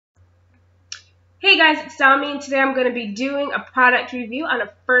Hey guys, it's Dami, and today I'm going to be doing a product review on a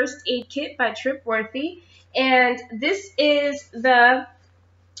first aid kit by TripWorth. And this is the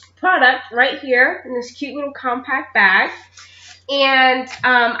product right here in this cute little compact bag. And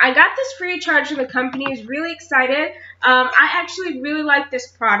I got this free of charge from the company. I was really excited. I actually really like this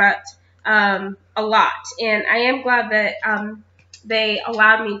product a lot, and I am glad that they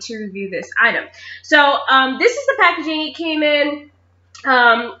allowed me to review this item. So this is the packaging it came in.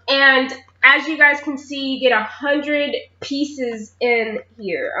 And as you guys can see, you get 100 pieces in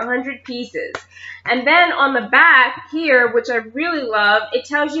here, 100 pieces. And then on the back here, which I really love, it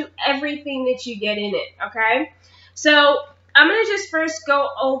tells you everything that you get in it, okay? So I'm going to just first go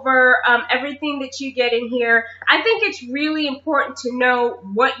over everything that you get in here. I think it's really important to know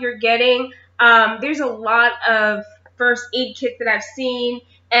what you're getting. There's a lot of first aid kits that I've seen,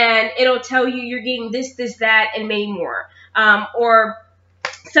 and it'll tell you you're getting this, this, that, and maybe more. Or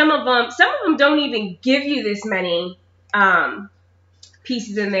some of them don't even give you this many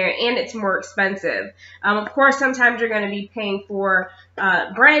pieces in there, and it's more expensive. Of course, sometimes you're going to be paying for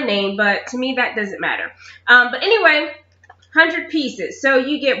brand name, but to me that doesn't matter. But anyway, 100 pieces. So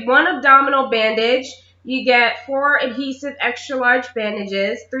you get 1 abdominal bandage, you get 4 adhesive extra large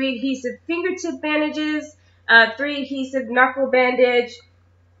bandages, 3 adhesive fingertip bandages, 3 adhesive knuckle bandage,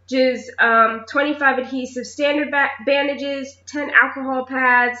 25 adhesive standard bandages, 10 alcohol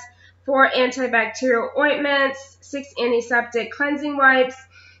pads, 4 antibacterial ointments, 6 antiseptic cleansing wipes,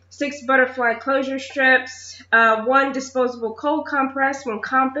 6 butterfly closure strips, 1 disposable cold compress, 1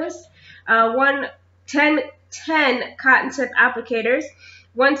 compass, 10 cotton tip applicators,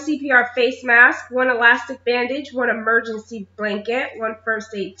 1 CPR face mask, 1 elastic bandage, 1 emergency blanket, 1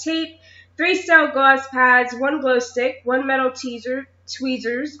 first aid tape, 3 sterile gauze pads, 1 glow stick, 1 metal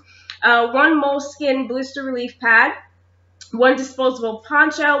tweezers, 1 moleskin blister relief pad, 1 disposable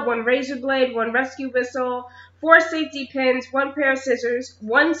poncho, 1 razor blade, 1 rescue whistle, 4 safety pins, 1 pair of scissors,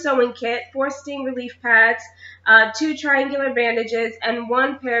 1 sewing kit, 4 sting relief pads, 2 triangular bandages, and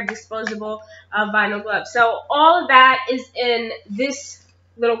 1 pair of disposable vinyl gloves. So all of that is in this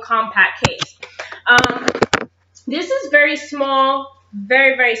little compact case. This is very small,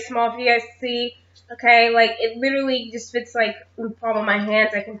 very, very small, if you guys see. Okay, like it literally just fits like in the palm of my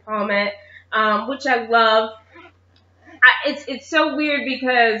hands. I can palm it, which I love. It's so weird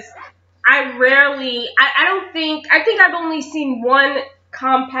because I think I've only seen 1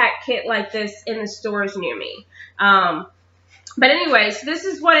 compact kit like this in the stores near me. But anyways, this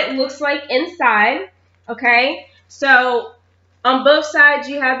is what it looks like inside. Okay, so on both sides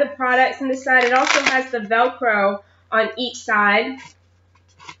you have the products, and this side it also has the Velcro on each side.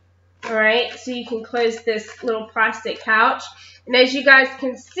 Alright, so you can close this little plastic pouch. And as you guys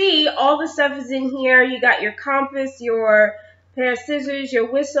can see, all the stuff is in here. You got your compass, your pair of scissors,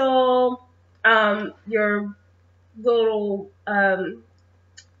 your whistle, your little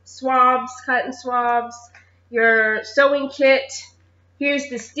swabs, cotton swabs, your sewing kit. Here's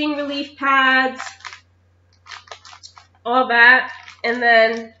the sting relief pads, all that. And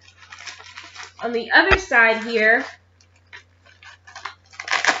then on the other side here,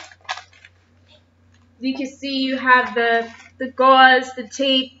 you can see you have the gauze, the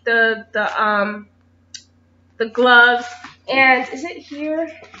tape, the gloves, and is it here?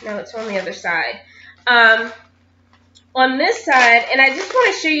 No, it's on the other side. On this side, and I just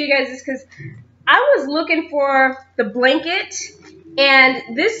want to show you guys this because I was looking for the blanket,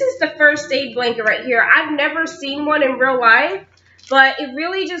 and this is the first aid blanket right here. I've never seen one in real life, but it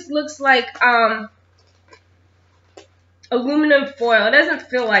really just looks like aluminum foil. It doesn't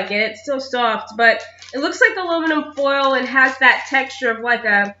feel like it. It's still soft, but it looks like aluminum foil and has that texture of like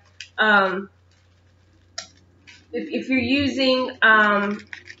a, if you're using,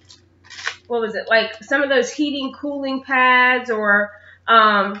 what was it, like some of those heating cooling pads, or,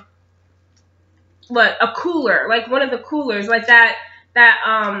 a cooler, like one of the coolers, like that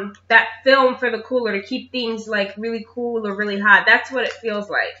film for the cooler to keep things like really cool or really hot. That's what it feels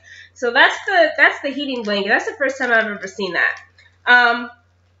like. So that's the heating blanket. That's the first time I've ever seen that.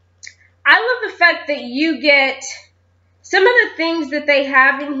 I love the fact that you get some of the things that they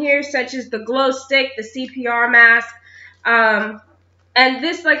have in here, such as the glow stick, the CPR mask, and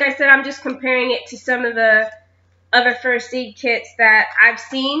this, like I said, I'm just comparing it to some of the other first aid kits that I've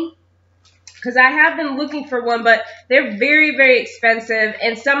seen, because I have been looking for one, but they're very, very expensive,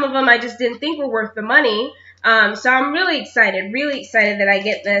 and some of them I just didn't think were worth the money. So I'm really excited that I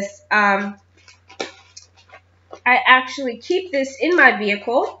get this. I actually keep this in my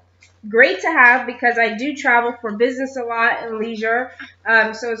vehicle. Great to have because I do travel for business a lot and leisure.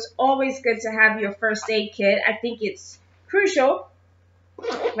 So it's always good to have your first aid kit. I think it's crucial.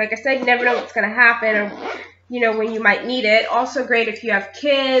 Like I said, you never know what's going to happen or, you know, when you might need it. Also great if you have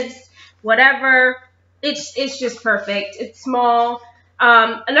kids, whatever. It's just perfect. It's small.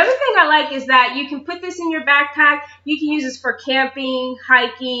 Another thing I like is that you can put this in your backpack. You can use this for camping,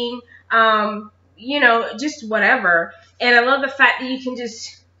 hiking, you know, just whatever. And I love the fact that you can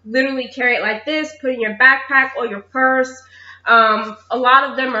just literally carry it like this, put it in your backpack or your purse. A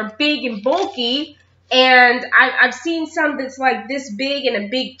lot of them are big and bulky. And I've seen some that's like this big in a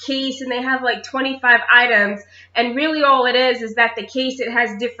big case, and they have like 25 items. And really all it is that the case, it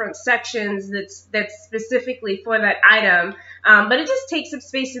has different sections that's specifically for that item. But it just takes up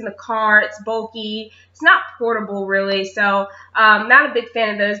space in the car. It's bulky. It's not portable really. So not a big fan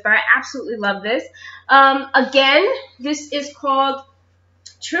of those, but I absolutely love this. Again, this is called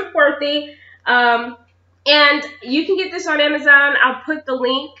TripWorthy. And you can get this on Amazon. I'll put the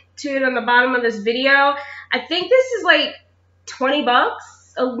link to it on the bottom of this video. I think this is like 20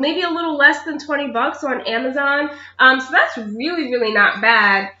 bucks, maybe a little less than 20 bucks on Amazon. So that's really, really not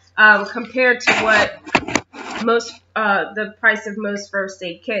bad compared to what the price of most first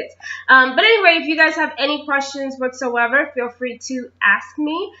aid kits. But anyway, if you guys have any questions whatsoever, feel free to ask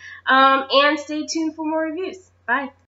me. And stay tuned for more reviews. Bye.